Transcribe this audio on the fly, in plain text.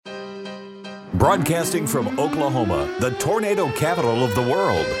Broadcasting from Oklahoma, the tornado capital of the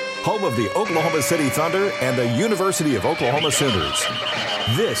world, home of the Oklahoma City Thunder and the University of Oklahoma Sooners.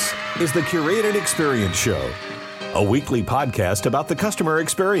 This is the Curated Experience Show, a weekly podcast about the customer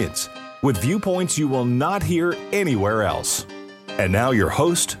experience with viewpoints you will not hear anywhere else. And now your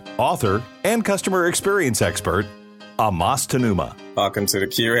host, author, and customer experience expert, Amos Tanuma. Welcome to the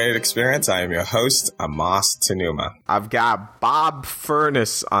Curated Experience. I am your host, Amos Tanuma. I've got Bob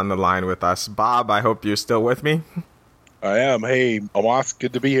Furniss on the line with us. Bob, I hope you're still with me. I am. Hey, Amos,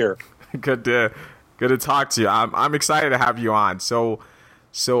 good to be here. Good to talk to you. I'm excited to have you on. So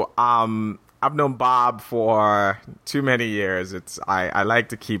I've known Bob for too many years. I like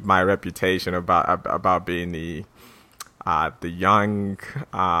to keep my reputation about being the young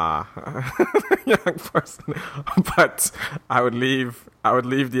young person, but I would leave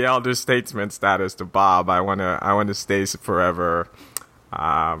the elder statesman status to Bob. I want to stay forever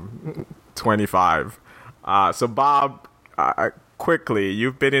 25. So Bob, quickly,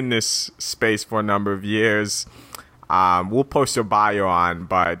 you've been in this space for a number of years. We'll post your bio on,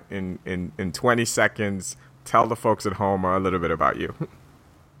 but in 20 seconds, tell the folks at home a little bit about you.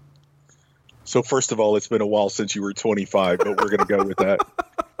 So first of all, it's been a while since you were 25, but we're going to go with that.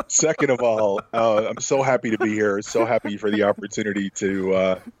 Second of all, I'm so happy to be here. So happy for the opportunity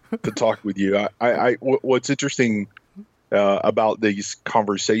to talk with you. What's interesting about these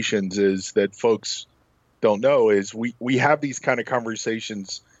conversations is that folks don't know is we have these kind of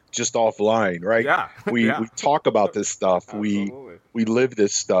conversations just offline, right? Yeah. We talk about this stuff. Absolutely. We live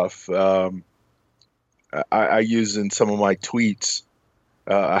this stuff. I use in some of my tweets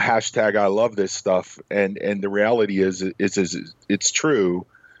a hashtag I love this stuff, and the reality is it's true.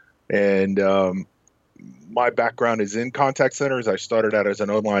 And my background is in contact centers. I started out as an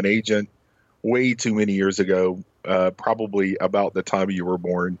online agent way too many years ago, probably about the time you were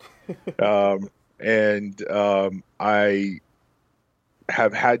born. I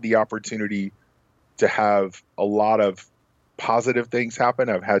have had the opportunity to have a lot of positive things happen.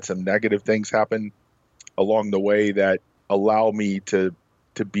 I've had some negative things happen along the way that allow me to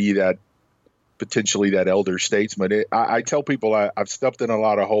be that potentially that elder statesman. I tell people I've stepped in a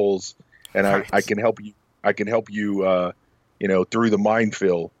lot of holes, and right. I can help you. I can help you, through the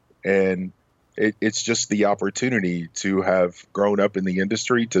minefield. And it's just the opportunity to have grown up in the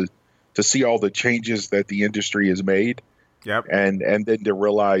industry to see all the changes that the industry has made. Yep. And then to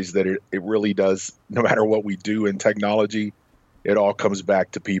realize that it really does, no matter what we do in technology, it all comes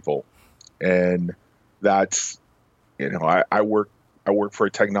back to people. And that's, I work for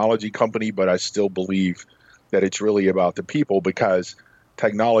a technology company, but I still believe that it's really about the people, because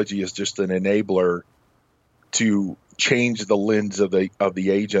technology is just an enabler to change the lens of the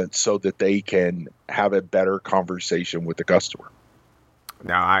agent so that they can have a better conversation with the customer.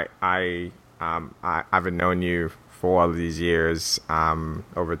 Now, I've known you for all these years,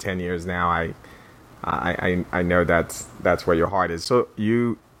 over 10 years now. I know that's where your heart is. So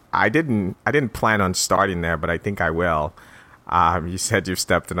I didn't plan on starting there, but I think I will. You said you've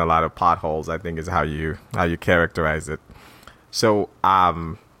stepped in a lot of potholes, I think is how you characterize it. So,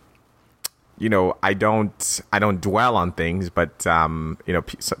 I don't dwell on things, but, there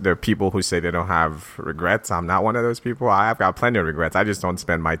are people who say they don't have regrets. I'm not one of those people. I've got plenty of regrets. I just don't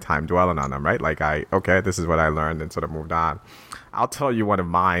spend my time dwelling on them, right? Like this is what I learned and sort of moved on. I'll tell you one of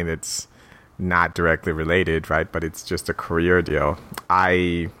mine. It's not directly related, right? But it's just a career deal.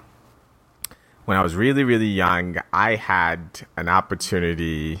 When I was really, really young, I had an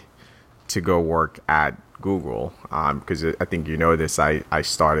opportunity to go work at Google, because I think you know this. I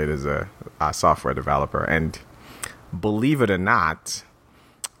started as a software developer, and believe it or not,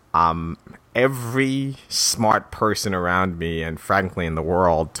 every smart person around me, and frankly in the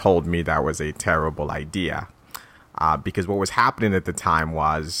world, told me that was a terrible idea, because what was happening at the time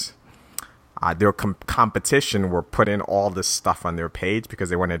was their competition were putting all this stuff on their page because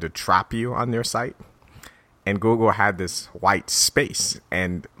they wanted to trap you on their site. And Google had this white space,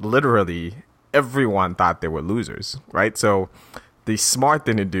 and literally everyone thought they were losers, right? So the smart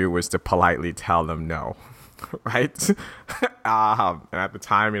thing to do was to politely tell them no, right? And at the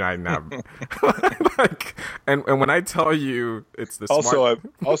time, I didn't have and when I tell you it's the smart.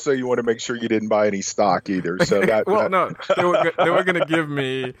 Also, you want to make sure you didn't buy any stock either. So no, they were going to give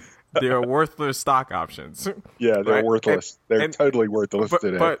me their worthless stock options. Yeah, they're right? worthless. They're totally worthless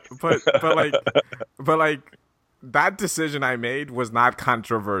today. But that decision I made was not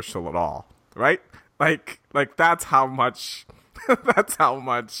controversial at all, right? Like that's how much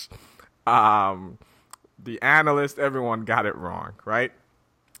the analyst, everyone got it wrong, right?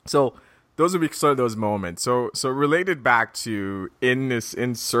 So those would be sort of those moments. So related back to in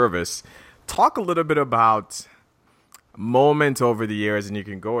service, talk a little bit about moments over the years, and you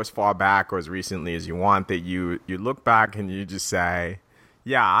can go as far back or as recently as you want, that you look back and you just say,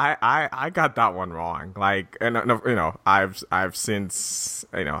 yeah, I got that one wrong. Like, and you know, I've since,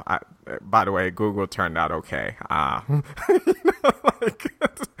 you know, by the way, Google turned out okay. You know, like,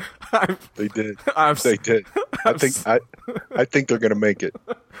 they did. They did. I think they're gonna make it.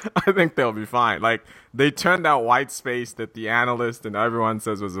 I think they'll be fine. Like, they turned out white space that the analyst and everyone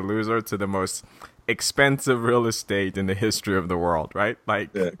says was a loser to the most expensive real estate in the history of the world, right? Like,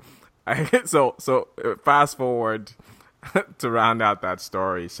 yeah. So fast forward to round out that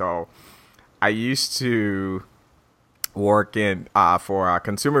story. So I used to work in for a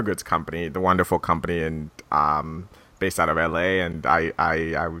consumer goods company, the wonderful company, and based out of LA, and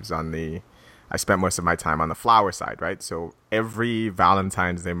I was on I spent most of my time on the flower side, right? So every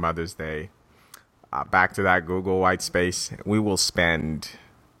Valentine's Day, Mother's Day, back to that Google white space, we will spend,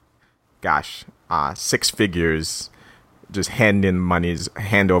 six figures just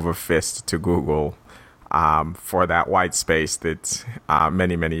hand over fist to Google for that white space that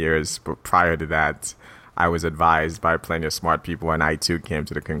many years prior to that, I was advised by plenty of smart people, and I too came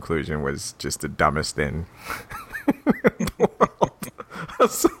to the conclusion was just the dumbest thing in the world.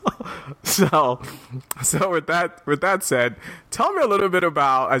 So with that said, tell me a little bit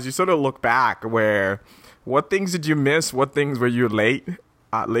about, as you sort of look back, what things did you miss? What things were you late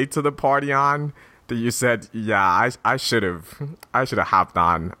to the party on that you said, yeah, I should have hopped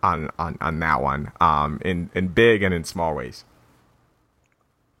on that one, in big and in small ways.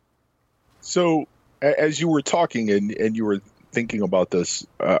 So as you were talking and you were thinking about this,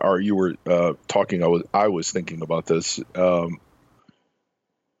 or you were talking, I was thinking about this.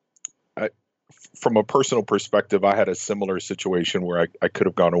 From a personal perspective, I had a similar situation where I could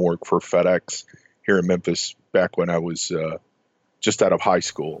have gone to work for FedEx here in Memphis back when I was just out of high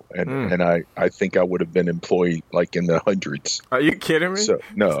school. And I think I would have been employed like in the hundreds. Are you kidding me? So,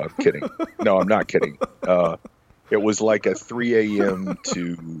 no, I'm kidding. No, I'm not kidding. It was like a 3 a.m.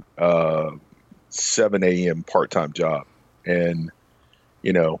 to 7 a.m. part-time job. And,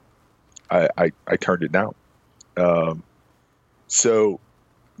 you know, I turned it down. So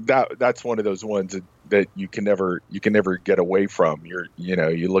that's one of those ones that you can never get away from.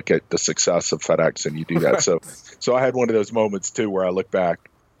 You look at the success of FedEx and you do that. So I had one of those moments too where I look back.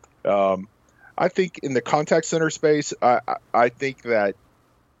 I think in the contact center space, I think that,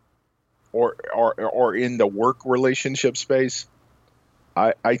 or in the work relationship space,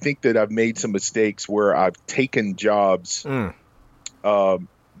 I think that I've made some mistakes where I've taken jobs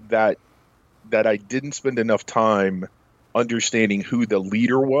that I didn't spend enough time understanding who the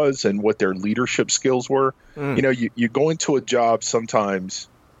leader was and what their leadership skills were. You know, you go into a job sometimes,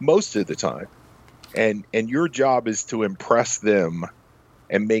 most of the time, and your job is to impress them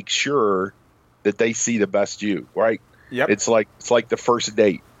and make sure that they see the best you, right? Yep. It's like the first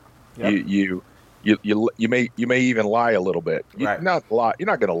date. Yep. You may even lie a little bit. Right. Not lie. You're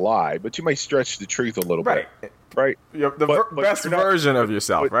not going to lie, but you may stretch the truth a little bit. Right. You're the best version of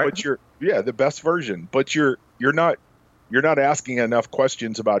yourself, right? But the best version. But you're not asking enough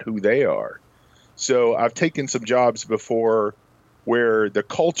questions about who they are. So I've taken some jobs before where their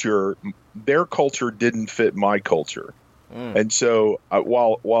culture didn't fit my culture. And so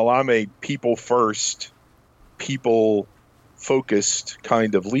while I'm a people first, people focused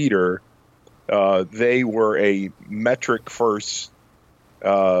kind of leader, they were a metric first,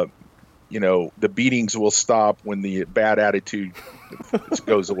 the beatings will stop when the bad attitude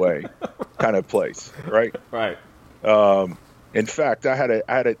goes away kind of place. Right. Right. In fact,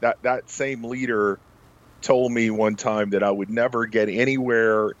 that same leader told me one time that I would never get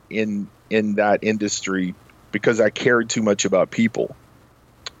anywhere in that industry because I cared too much about people.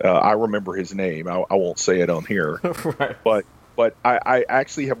 I remember his name. I won't say it on here, right. But I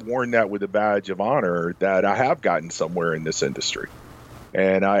actually have worn that with a badge of honor that I have gotten somewhere in this industry,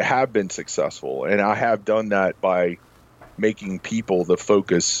 and I have been successful, and I have done that by making people the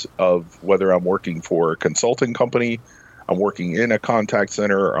focus of whether I'm working for a consulting company, I'm working in a contact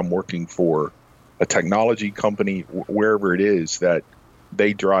center, I'm working for a technology company, wherever it is that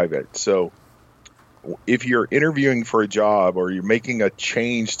they drive it. So if you're interviewing for a job or you're making a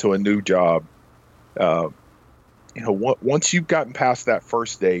change to a new job, once you've gotten past that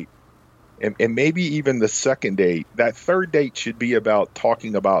first date and maybe even the second date, that third date should be about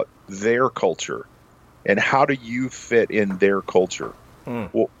talking about their culture. And how do you fit in their culture?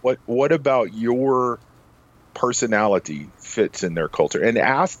 What about your personality fits in their culture? And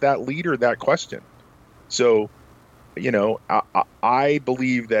ask that leader that question. So, I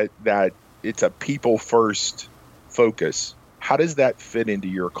believe that it's a people first focus. How does that fit into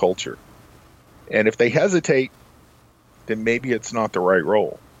your culture? And if they hesitate, then maybe it's not the right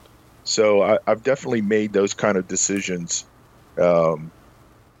role. So I've definitely made those kind of decisions to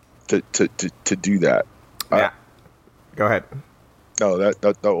do that. Yeah. Go ahead. No,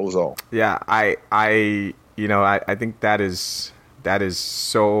 that was all. Yeah, I think that is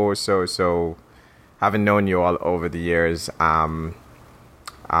so. Having known you all over the years, I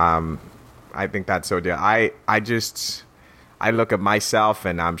think that's so dear. I look at myself,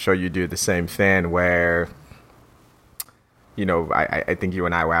 and I'm sure you do the same thing, where, I think you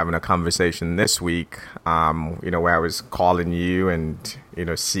and I were having a conversation this week, where I was calling you and,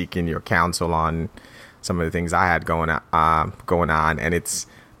 seeking your counsel on some of the things I had going on. And it's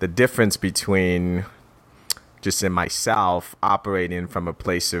the difference between just in myself operating from a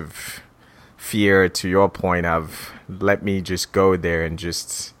place of fear to your point of, let me just go there and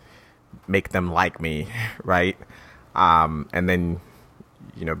just make them like me, right? And then,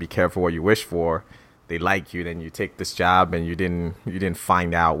 be careful what you wish for. They like you, then you take this job and you didn't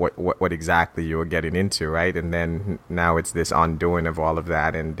find out what exactly you were getting into, right? And then now it's this undoing of all of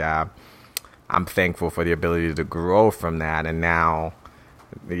that. And I'm thankful for the ability to grow from that. And now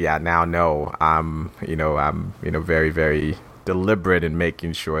I'm very, very deliberate in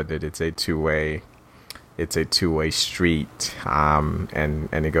making sure that it's a two-way street,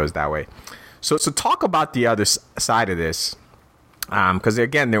 and it goes that way. So talk about the other side of this, because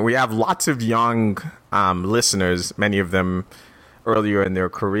again, we have lots of young listeners, many of them earlier in their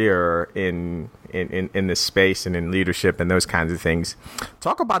career in this space and in leadership and those kinds of things.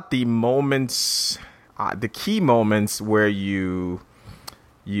 Talk about the moments, the key moments where you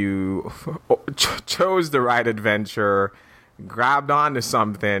chose the right adventure, grabbed onto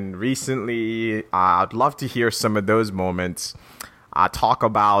something recently. I'd love to hear some of those moments. Talk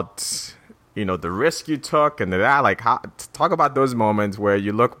about, the risk you took and that, talk about those moments where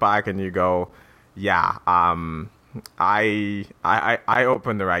you look back and you go, yeah, I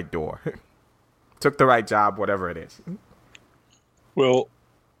opened the right door, took the right job, whatever it is. Well,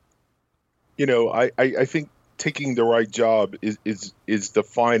 I think taking the right job is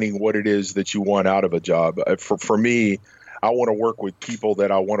defining what it is that you want out of a job. For me, I want to work with people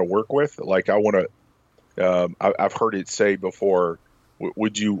that I want to work with. Like I want to, I've heard it say before,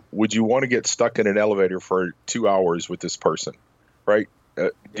 would you want to get stuck in an elevator for 2 hours with this person, right? Do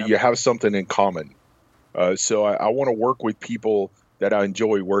you have something in common? So I want to work with people that I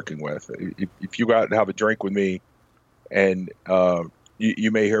enjoy working with. If you go out and have a drink with me, and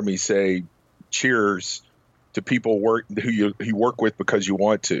you may hear me say cheers to people who you work with because you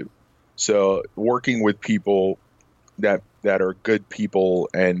want to. So working with people that are good people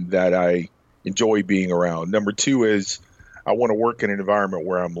and that I enjoy being around. Number two is I want to work in an environment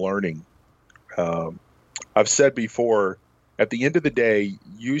where I'm learning. I've said before, at the end of the day,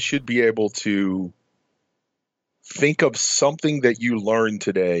 you should be able to think of something that you learned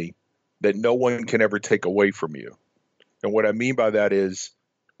today that no one can ever take away from you. And what I mean by that is,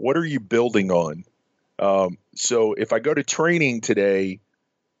 what are you building on? So if I go to training today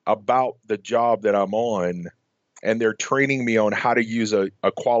about the job that I'm on, and they're training me on how to use a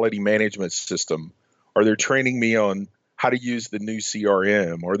quality management system, or they're training me on how to use the new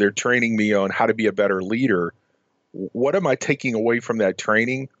CRM, or they're training me on how to be a better leader, what am I taking away from that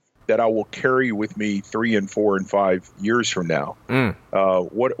training that I will carry with me 3 and 4 and 5 years from now?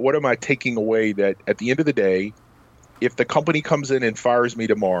 What am I taking away that at the end of the day, if the company comes in and fires me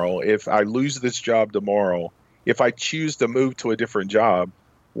tomorrow, if I lose this job tomorrow, if I choose to move to a different job,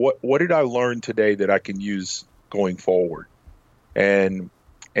 what did I learn today that I can use going forward? And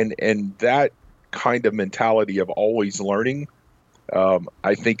that kind of mentality of always learning,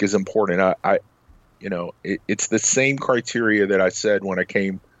 I think is important. It's the same criteria that I said when I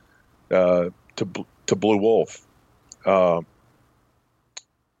came to Blue Wolf,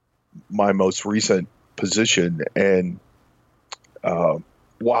 my most recent position, and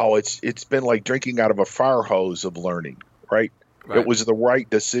wow, it's been like drinking out of a fire hose of learning, right? It was the right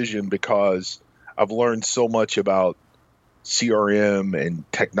decision because I've learned so much about CRM and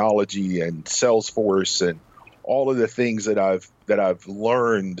technology and Salesforce and all of the things that I've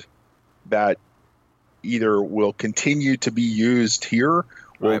learned that either will continue to be used here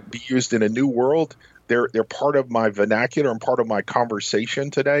or be used in a new world. They're part of my vernacular and part of my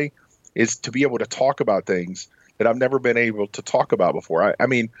conversation today is to be able to talk about things that I've never been able to talk about before. I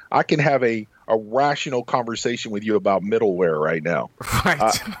mean, I can have a rational conversation with you about middleware right now.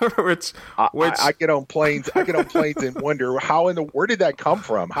 Right. I get on planes. And wonder where did that come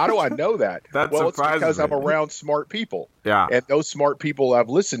from? How do I know that? Well, it's because I'm around smart people. Yeah. And those smart people I've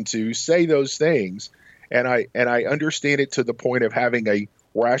listened to say those things, and I understand it to the point of having a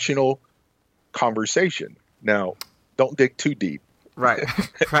rational conversation. Now, don't dig too deep. Right.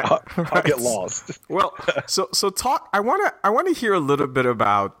 Right. I'll get lost. Well, so talk. I want to hear a little bit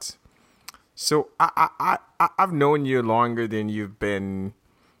about. So I've known you longer than you've been,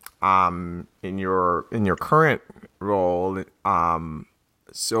 in your current role.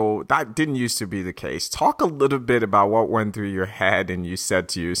 So that didn't used to be the case. Talk a little bit about what went through your head, and you said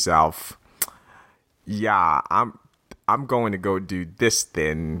to yourself, "Yeah, I'm going to go do this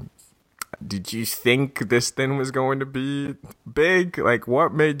thing." Did you think this thing was going to be big? Like,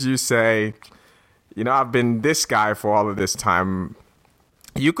 what made you say, I've been this guy for all of this time?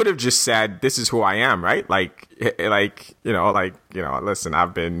 You could have just said, "This is who I am," right? Listen,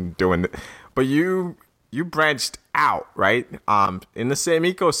 I've been doing it. But you branched out, right? In the same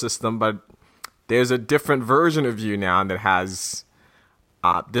ecosystem, but there's a different version of you now that has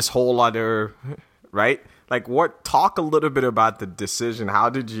this whole other, right? Like, talk a little bit about the decision. How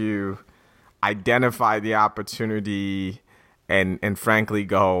did you identify the opportunity and frankly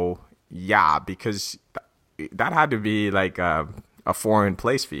go, yeah, because that had to be like a foreign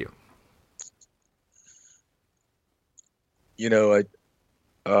place for you. You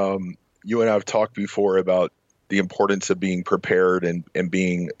and I have talked before about the importance of being prepared and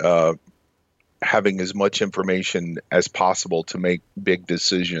being having as much information as possible to make big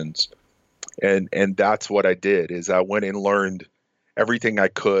decisions. And that's what I did, is I went and learned everything I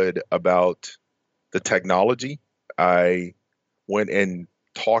could about the technology. I went and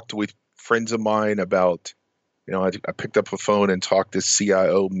talked with friends of mine about, I picked up a phone and talked to this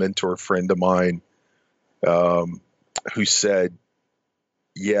CIO mentor friend of mine who said,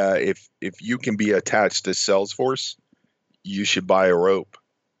 yeah, if you can be attached to Salesforce, you should buy a rope.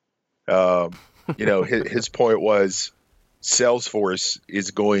 His point was Salesforce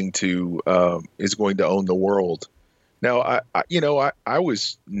is going to own the world. Now, I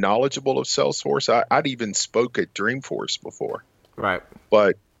was knowledgeable of Salesforce. I'd even spoke at Dreamforce before. Right.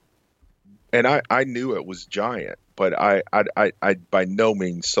 And I knew it was giant, but I by no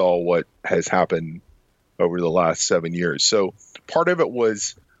means saw what has happened over the last 7 years. So part of it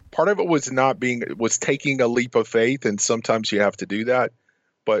was taking a leap of faith, and sometimes you have to do that.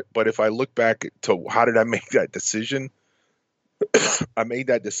 But if I look back to how did I make that decision, I made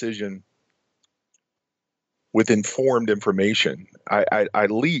that decision with informed information. I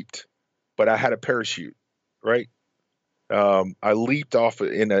leaped, but I had a parachute, right? I leaped off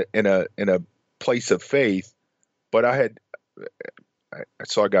in a place of faith, but I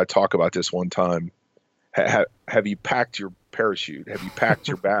got to talk about this one time. Have you packed your parachute? Have you packed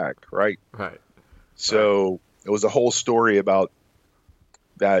your bag? Right. Right. So it was a whole story about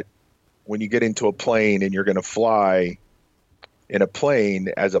that. When you get into a plane and you're going to fly in a plane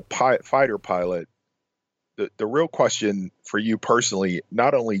as a fighter pilot, the real question for you personally,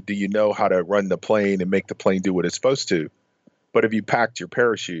 not only do you know how to run the plane and make the plane do what it's supposed to, but have you packed your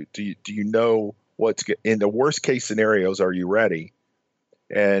parachute? Do you know what's in the worst case scenarios? Are you ready?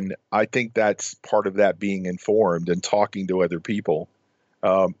 And I think that's part of that, being informed and talking to other people.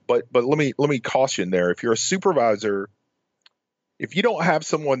 But let me caution there. If you're a supervisor, if you don't have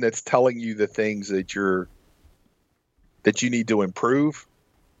someone that's telling you the things that you need to improve,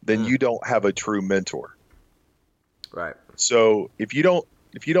 then you don't have a true mentor. Right. So if you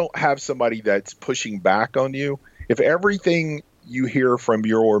don't have somebody that's pushing back on you, if everything you hear from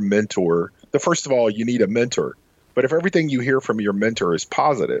your mentor, first of all, you need a mentor. But if everything you hear from your mentor is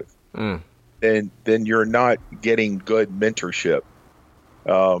positive, then you're not getting good mentorship.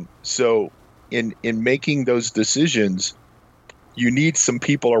 So in making those decisions, you need some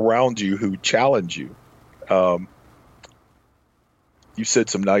people around you who challenge you. You said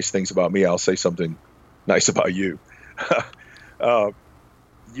some nice things about me. I'll say something nice about you.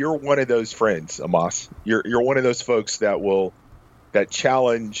 You're one of those friends, Amos. You're one of those folks that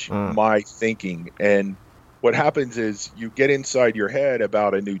challenge my thinking. And what happens is you get inside your head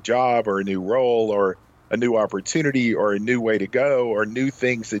about a new job or a new role or a new opportunity or a new way to go or new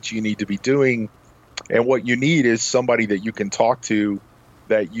things that you need to be doing. And what you need is somebody that you can talk to,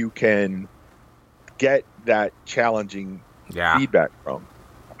 that you can get that challenging feedback from.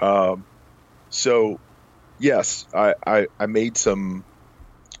 So yes, I made some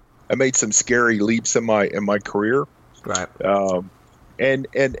scary leaps in my career. Right.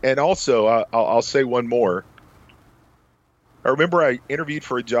 And also I'll say one more. I remember I interviewed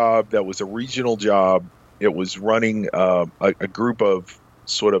for a job that was a regional job. It was running a group of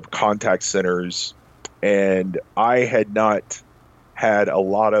sort of contact centers, and I had not had a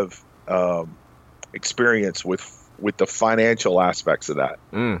lot of experience with the financial aspects of that,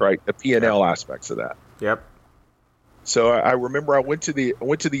 right? The P&L aspects of that. Yep. So I remember I went to the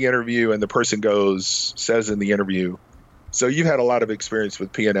interview, and the person says in the interview, "So you've had a lot of experience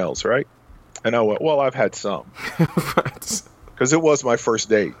with P&Ls, right?" And I went, "Well, I've had some," Right. because it was my first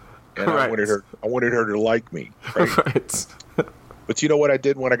date, and Right. I wanted her to like me, right? Right. But you know what I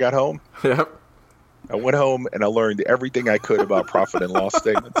did when I got home? Yep. I went home and I learned everything I could about profit and loss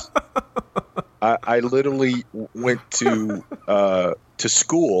statements. I literally went to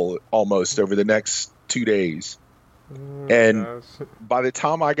school almost over the next 2 days. And by the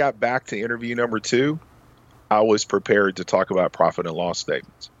time I got back to interview number 2, I was prepared to talk about profit and loss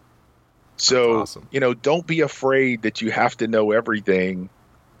statements. So, awesome. Don't be afraid that you have to know everything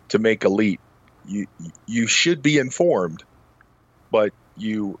to make a leap. You should be informed, but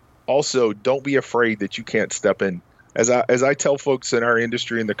you also don't be afraid that you can't step in. As I tell folks in our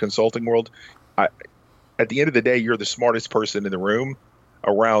industry, in the consulting world, at the end of the day, you're the smartest person in the room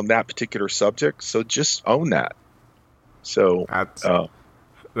around that particular subject. So just own that. So that's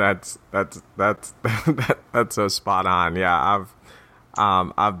so spot on. Yeah,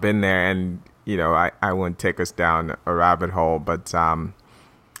 I've been there, and I wouldn't take us down a rabbit hole, but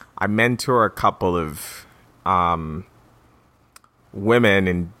I mentor a couple of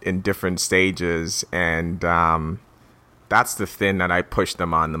women in different stages, and that's the thing that I push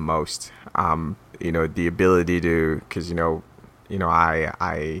them on the most. The ability to, because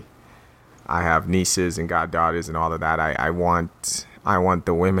I have nieces and goddaughters and all of that. I want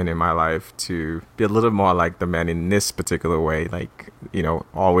the women in my life to be a little more like the men in this particular way. Like,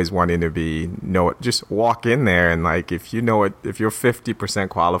 always wanting to just walk in there and, like, if you're 50%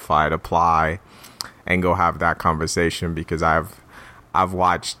 qualified, apply and go have that conversation, because I've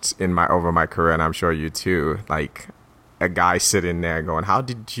watched over my career, and I'm sure you too, like, a guy sitting there going, "How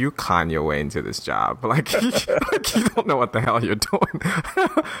did you con your way into this job?" Like, you don't know what the hell you're doing.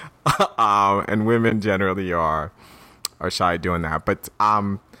 And women generally are shy doing that. But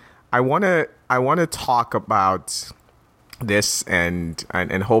I want to talk about this, and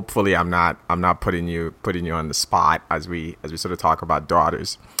hopefully I'm not putting you on the spot as we sort of talk about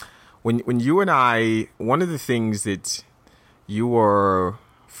daughters. When you and I, one of the things that you were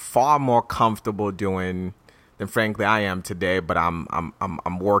far more comfortable doing than frankly I am today, but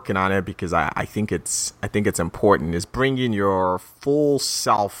I'm working on it, because I think it's important, is bringing your full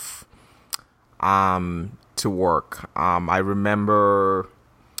self to work. I remember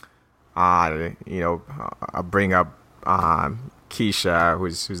I'll bring up Keisha,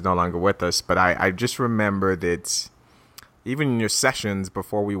 who's no longer with us, but I just remember that even in your sessions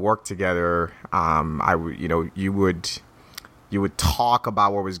before we worked together, you would talk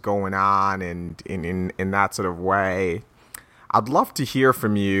about what was going on, and in that sort of way. I'd love to hear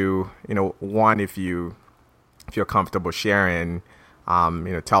from you, one, if you feel comfortable sharing,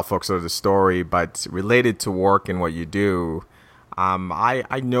 tell folks sort of the story, but related to work and what you do.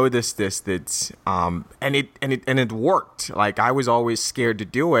 I noticed that, and it worked. Like, I was always scared to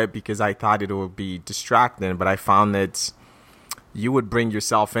do it because I thought it would be distracting, but I found that you would bring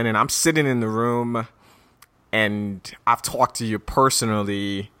yourself in, and I'm sitting in the room, and I've talked to you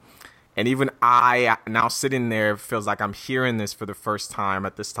personally, and even I now sitting there feels like I'm hearing this for the first time.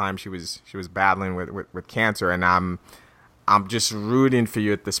 At this time, she was battling with cancer, and I'm just rooting for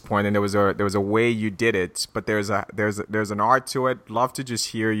you at this point. And there was a way you did it, but there's an art to it. Love to just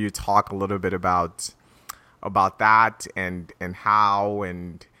hear you talk a little bit about that, and how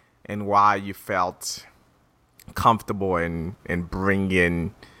and why you felt comfortable in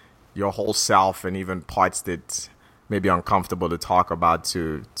bringing your whole self, and even parts that may be uncomfortable to talk about,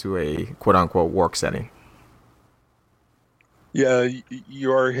 to a quote unquote work setting. Yeah,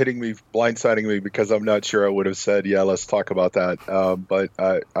 you are blindsiding me, because I'm not sure I would have said, "Yeah, let's talk about that." But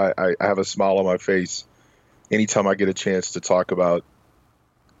I have a smile on my face anytime I get a chance to talk about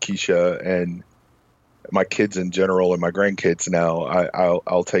Keisha and my kids in general, and my grandkids now.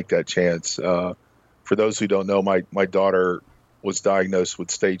 I'll take that chance. For those who don't know, my daughter was diagnosed with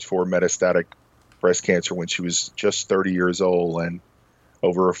stage 4 metastatic breast cancer when she was just 30 years old, and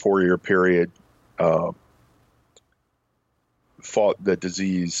over a 4-year period, fought the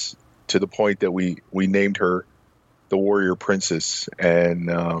disease to the point that we named her the Warrior Princess.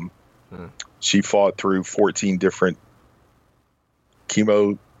 And she fought through 14 different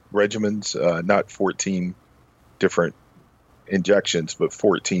chemo regimens, not 14 different injections, but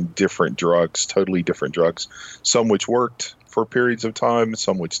 14 different drugs, totally different drugs, some which worked for periods of time,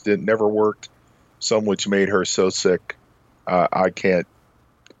 some which never worked, some which made her so sick I can't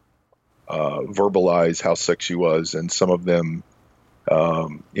verbalize how sick she was, and some of them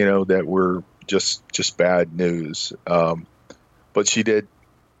that were just bad news. But she did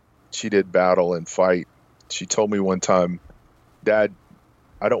battle and fight she told me one time, Dad,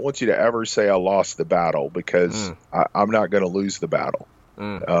 I don't want you to ever say I lost the battle, because I'm not going to lose the battle.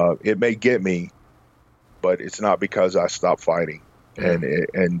 It may get me, but it's not because I stopped fighting.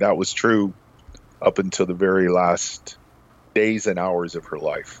 And that was true up until the very last days and hours of her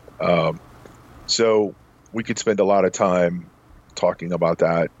life. So we could spend a lot of time talking about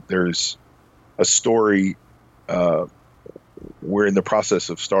that. There's a story. We're in the process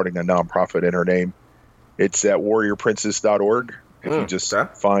of starting a nonprofit in her name. It's at warriorprincess.org. If you just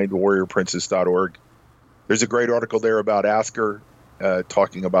find warriorprincess.org, there's a great article there about Ask Her,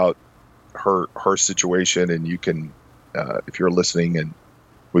 talking about her situation. And you can, if you're listening and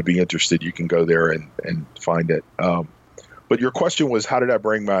would be interested, you can go there and find it. But your question was, how did I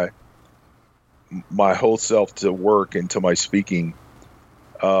bring my whole self to work and to my speaking?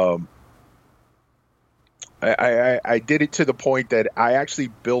 I did it to the point that I actually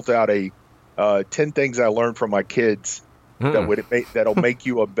built out a 10 things I learned from my kids that'll make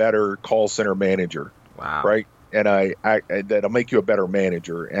you a better call center manager. Wow. Right. And that'll make you a better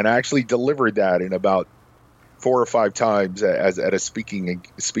manager. And I actually delivered that in about 4 or 5 times at a speaking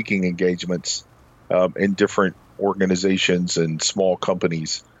engagements in different organizations and small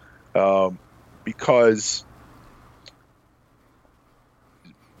companies. But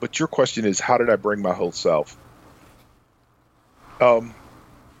your question is, how did I bring my whole self?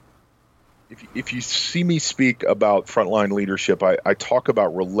 If you see me speak about frontline leadership, I talk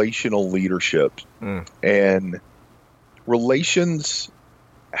about relational leadership, and relations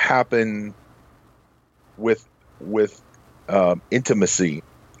happen with intimacy,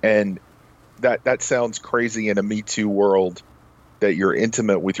 and that sounds crazy in a Me Too world, that you're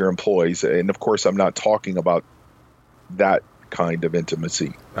intimate with your employees, and of course I'm not talking about that kind of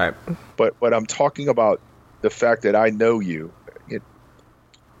intimacy, right? But I'm talking about the fact that I know you.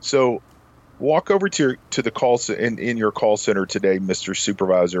 So walk over to the call in your call center today, Mr.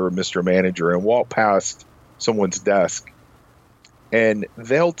 Supervisor or Mr. Manager, and walk past someone's desk, and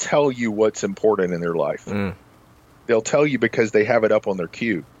they'll tell you what's important in their life. They'll tell you because they have it up on their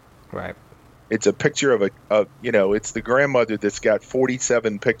cube. Right. It's a picture of it's the grandmother that's got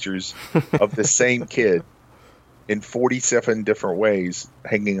 47 pictures of the same kid in 47 different ways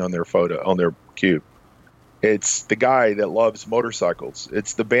hanging on their cube. It's the guy that loves motorcycles.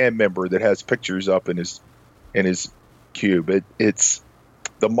 It's the band member that has pictures up in his cube. It's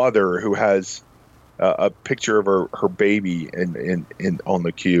the mother who has a picture of her baby on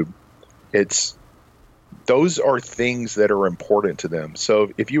the cube. Those are things that are important to them.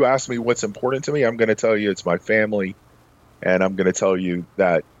 So if you ask me what's important to me, I'm going to tell you it's my family, and I'm going to tell you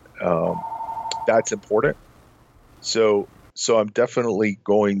that that's important. So I'm definitely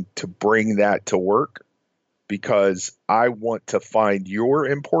going to bring that to work, because I want to find your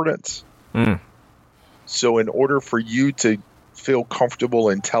importance. So in order for you to feel comfortable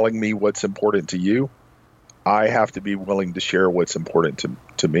in telling me what's important to you, I have to be willing to share what's important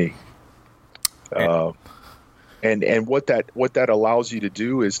to me. And what that allows you to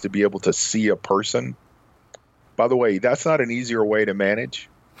do is to be able to see a person. By the way, that's not an easier way to manage.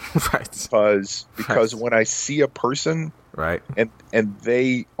 Right. Because when I see a person, right, and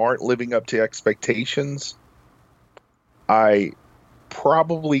they aren't living up to expectations, I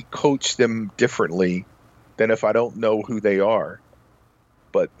probably coach them differently than if I don't know who they are.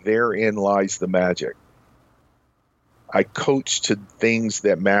 But therein lies the magic. I coach to things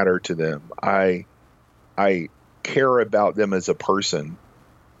that matter to them. I care about them as a person.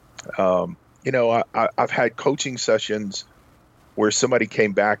 I've had coaching sessions where somebody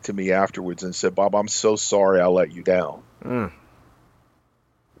came back to me afterwards and said, "Bob, I'm so sorry I let you down."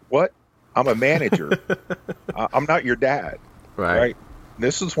 What? I'm a manager. I'm not your dad. Right?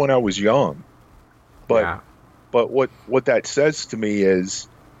 This is when I was young. But what that says to me is,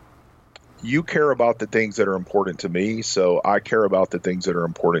 you care about the things that are important to me, so I care about the things that are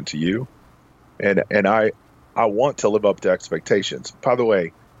important to you. And I want to live up to expectations. By the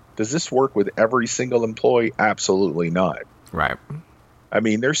way, does this work with every single employee? Absolutely not. Right. I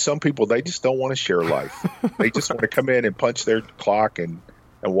mean, there's some people, they just don't want to share life. They just want to come in and punch their clock and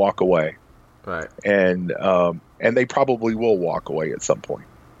walk away. Right. And they probably will walk away at some point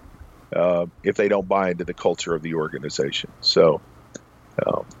if they don't buy into the culture of the organization. So,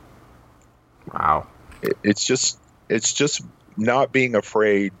 wow. It's just not being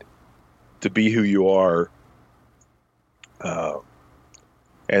afraid to be who you are.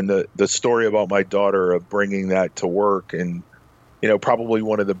 And the story about my daughter, of bringing that to work, and probably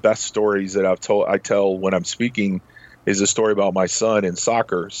one of the best stories that I tell when I'm speaking is a story about my son in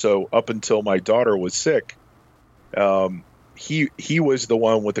soccer. So up until my daughter was sick, he was the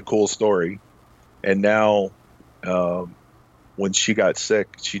one with the cool story. And now, when she got sick,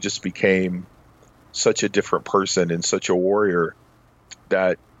 she just became such a different person and such a warrior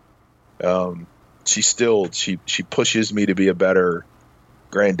that she pushes me to be a better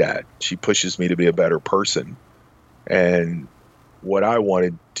granddad. She pushes me to be a better person. And what I want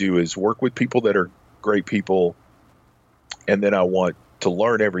to do is work with people that are great people. And then I want to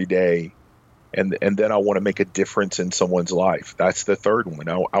learn every day. And then I want to make a difference in someone's life. That's the third one.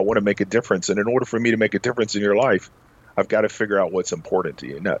 I want to make a difference. And in order for me to make a difference in your life, I've got to figure out what's important to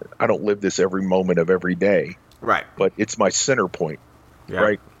you. Now, I don't live this every moment of every day. Right. But it's my center point. Yeah.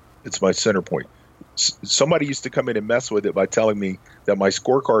 Right. It's my center point. Somebody used to come in and mess with it by telling me that my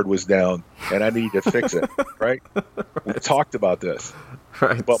scorecard was down and I needed to fix it. Right. We talked about this.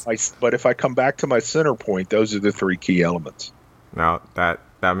 Right. But if I come back to my center point, those are the three key elements. No, that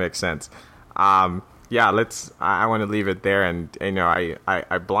makes sense. I want to leave it there, and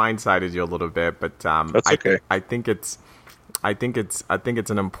I blindsided you a little bit, but that's okay. I think it's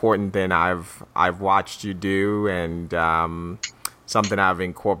an important thing I've watched you do, and something I've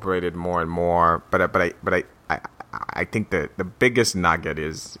incorporated more and more. But I think that the biggest nugget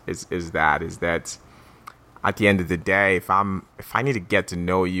is that at the end of the day, if I need to get to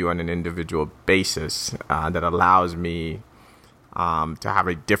know you on an individual basis, that allows me to have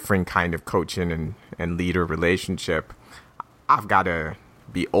a different kind of coaching and leader relationship, I've got to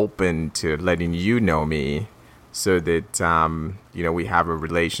be open to letting you know me, so that we have a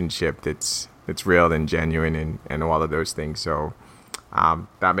relationship that's real and genuine and all of those things. So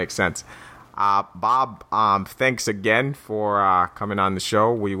that makes sense. Bob, thanks again for coming on the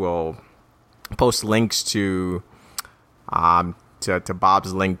show. We will post links to Bob's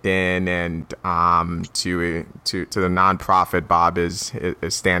LinkedIn and to the nonprofit Bob is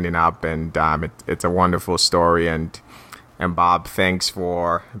standing up, and it's a wonderful story. And Bob, thanks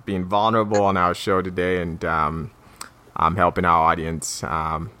for being vulnerable on our show today, and helping our audience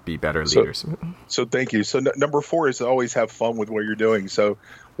be better leaders. So thank you. So number 4 is to always have fun with what you're doing. So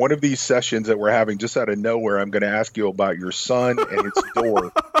one of these sessions that we're having, just out of nowhere, I'm going to ask you about your son and his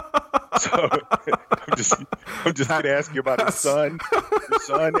door. So I'm just going to ask you about your son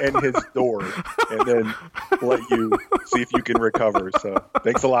and his door, and then let you see if you can recover. So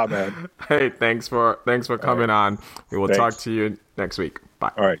thanks a lot, man. Hey, thanks for coming on. We will talk to you next week.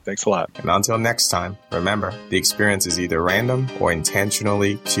 Bye. All right. Thanks a lot. And until next time, remember, the experience is either random or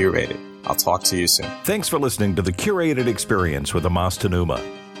intentionally curated. I'll talk to you soon. Thanks for listening to The Curated Experience with Amos Tanuma.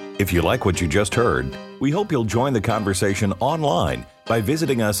 If you like what you just heard, we hope you'll join the conversation online by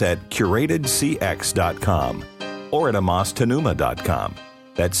visiting us at curatedcx.com or at amostanuma.com.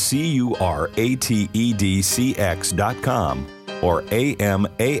 That's curatedcx.com or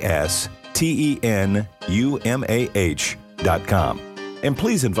AMASTENUMAH.com. And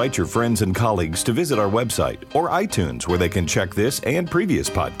please invite your friends and colleagues to visit our website or iTunes, where they can check this and previous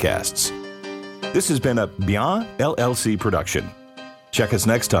podcasts. This has been a Bien LLC production. Check us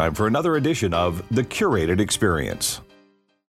next time for another edition of The Curated Experience.